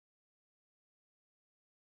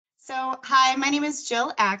Hi, my name is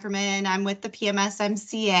Jill Ackerman. I'm with the PMS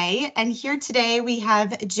MCA, and here today we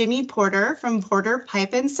have Jimmy Porter from Porter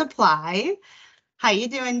Pipe and Supply. How you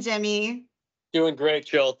doing, Jimmy? Doing great,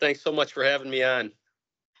 Jill. Thanks so much for having me on.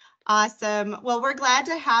 Awesome. Well, we're glad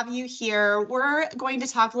to have you here. We're going to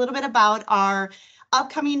talk a little bit about our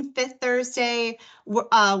upcoming Fifth Thursday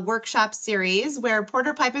workshop series, where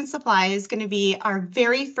Porter Pipe and Supply is going to be our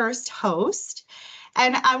very first host.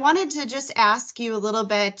 And I wanted to just ask you a little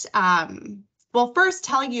bit, well, first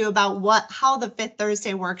tell you about how the Fifth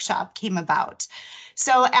Thursday workshop came about.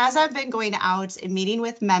 So as I've been going out and meeting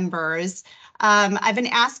with members, I've been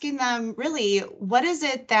asking them really, what is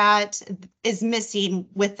it that is missing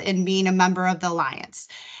within being a member of the Alliance?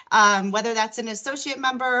 Whether that's an associate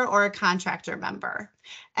member or a contractor member.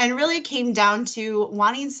 And really it came down to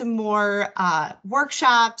wanting some more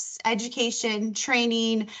workshops, education,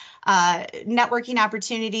 training, networking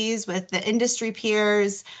opportunities with the industry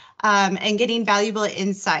peers, and getting valuable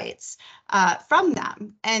insights from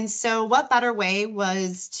them. And so what better way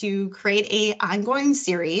was to create an ongoing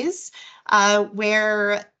series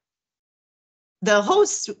where the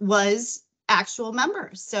host was actual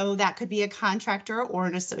members. So that could be a contractor or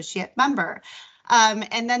an associate member.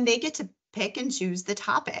 And then they get to pick and choose the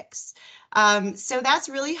topics. So that's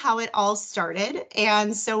really how it all started.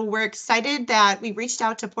 And so we're excited that we reached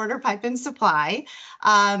out to Porter Pipe and Supply,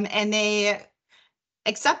 and they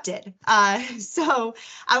accepted. So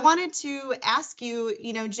I wanted to ask you,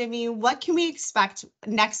 Jimmy, what can we expect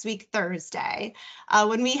next week, Thursday,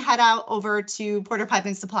 when we head out over to Porter Pipe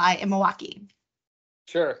and Supply in Milwaukee?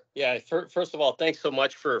 Sure. Yeah. First of all, thanks so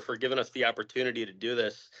much for giving us the opportunity to do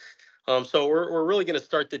this. So we're really going to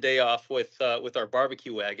start the day off with our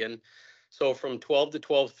barbecue wagon. So from 12 to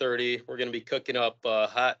 12:30, we're going to be cooking up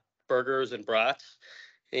hot burgers and brats,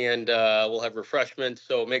 and we'll have refreshments.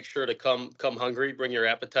 So make sure to come hungry, bring your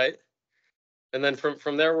appetite. And then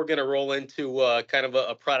from there, we're going to roll into kind of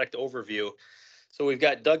a product overview. So we've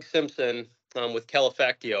got Doug Simpson with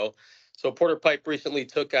Calefactio. So Porter Pipe recently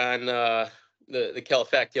took on the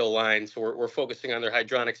Calefactio line. So we're focusing on their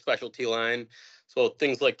hydronic specialty line. So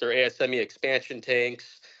things like their ASME expansion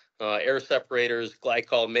tanks, air separators,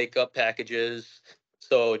 glycol makeup packages.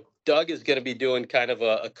 So Doug is going to be doing kind of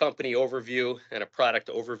a company overview and a product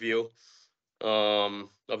overview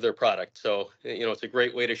of their product. So, it's a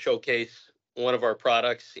great way to showcase one of our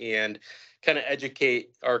products and kind of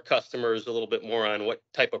educate our customers a little bit more on what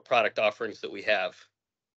type of product offerings that we have.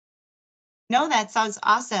 No, that sounds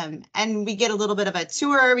awesome. And we get a little bit of a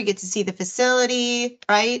tour. We get to see the facility,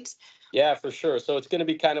 right? Yeah, for sure. So it's going to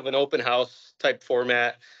be kind of an open house type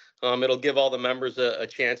format. It'll give all the members a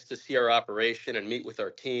chance to see our operation and meet with our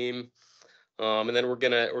team. And then we're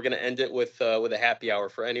gonna end it with a happy hour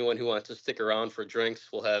for anyone who wants to stick around for drinks.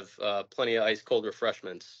 We'll have plenty of ice cold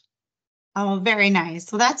refreshments. Oh, very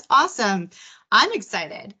nice. Well, that's awesome. I'm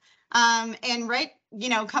excited. And right,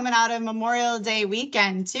 coming out of Memorial Day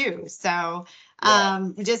weekend too. So Yeah.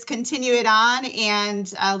 just continue it on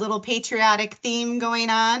and a little patriotic theme going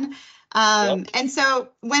on. Yep. And so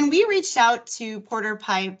when we reached out to Porter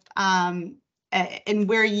Pipe, and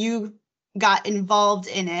where you got involved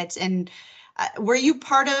in it, and were you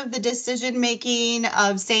part of the decision making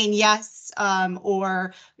of saying yes,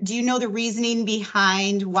 or do you know the reasoning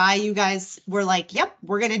behind why you guys were like, yep,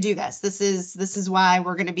 we're going to do this. This is why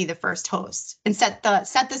we're going to be the first host and set the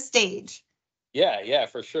stage. Yeah,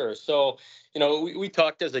 for sure. So, we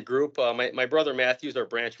talked as a group. My brother Matthew's our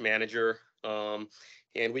branch manager,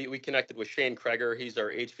 and we connected with Shane Kreger. He's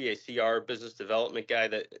our HVACR business development guy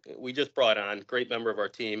that we just brought on, great member of our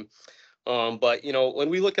team. But, when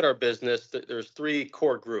we look at our business, there's three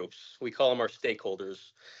core groups. We call them our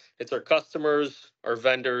stakeholders. It's our customers, our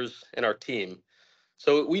vendors, and our team.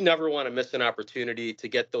 So we never want to miss an opportunity to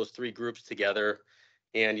get those three groups together.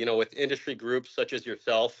 And, with industry groups such as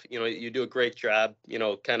yourself, you do a great job,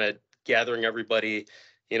 kind of gathering everybody,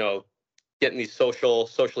 you know, getting these social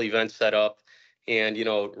events set up. And,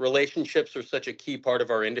 relationships are such a key part of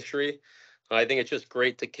our industry. I think it's just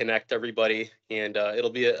great to connect everybody. And it'll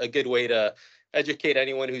be a good way to educate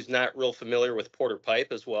anyone who's not real familiar with Porter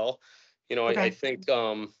Pipe as well. Okay.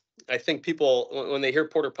 I think people, when they hear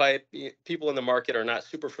Porter Pipe, people in the market are not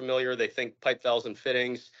super familiar. They think pipe valves and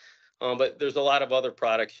fittings, but there's a lot of other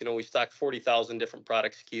products. We stock 40,000 different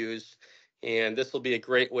product SKUs, and this will be a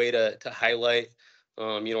great way to highlight,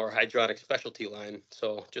 our hydronic specialty line.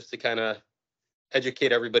 So just to kind of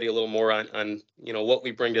educate everybody a little more on what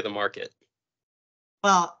we bring to the market.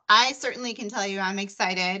 Well, I certainly can tell you I'm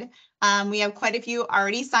excited. We have quite a few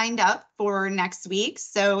already signed up for next week.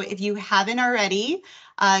 So if you haven't already,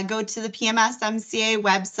 go to the PMS-MCA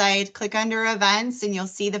website, click under events, and you'll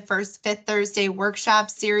see the first Fifth Thursday workshop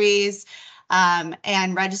series,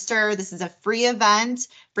 and register. This is a free event,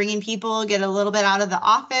 bringing people, get a little bit out of the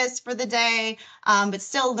office for the day, but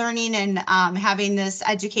still learning and having this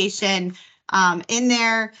education in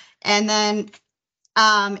there. And then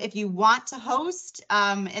if you want to host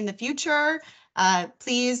in the future,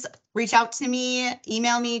 please reach out to me,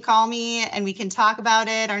 email me, call me, and we can talk about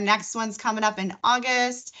it. Our next one's coming up in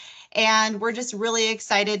August. And we're just really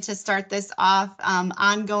excited to start this off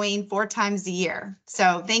ongoing 4 times a year.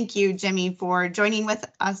 So thank you, Jimmy, for joining with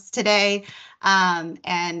us today.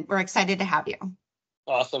 And we're excited to have you.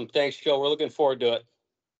 Awesome. Thanks, Joe. We're looking forward to it.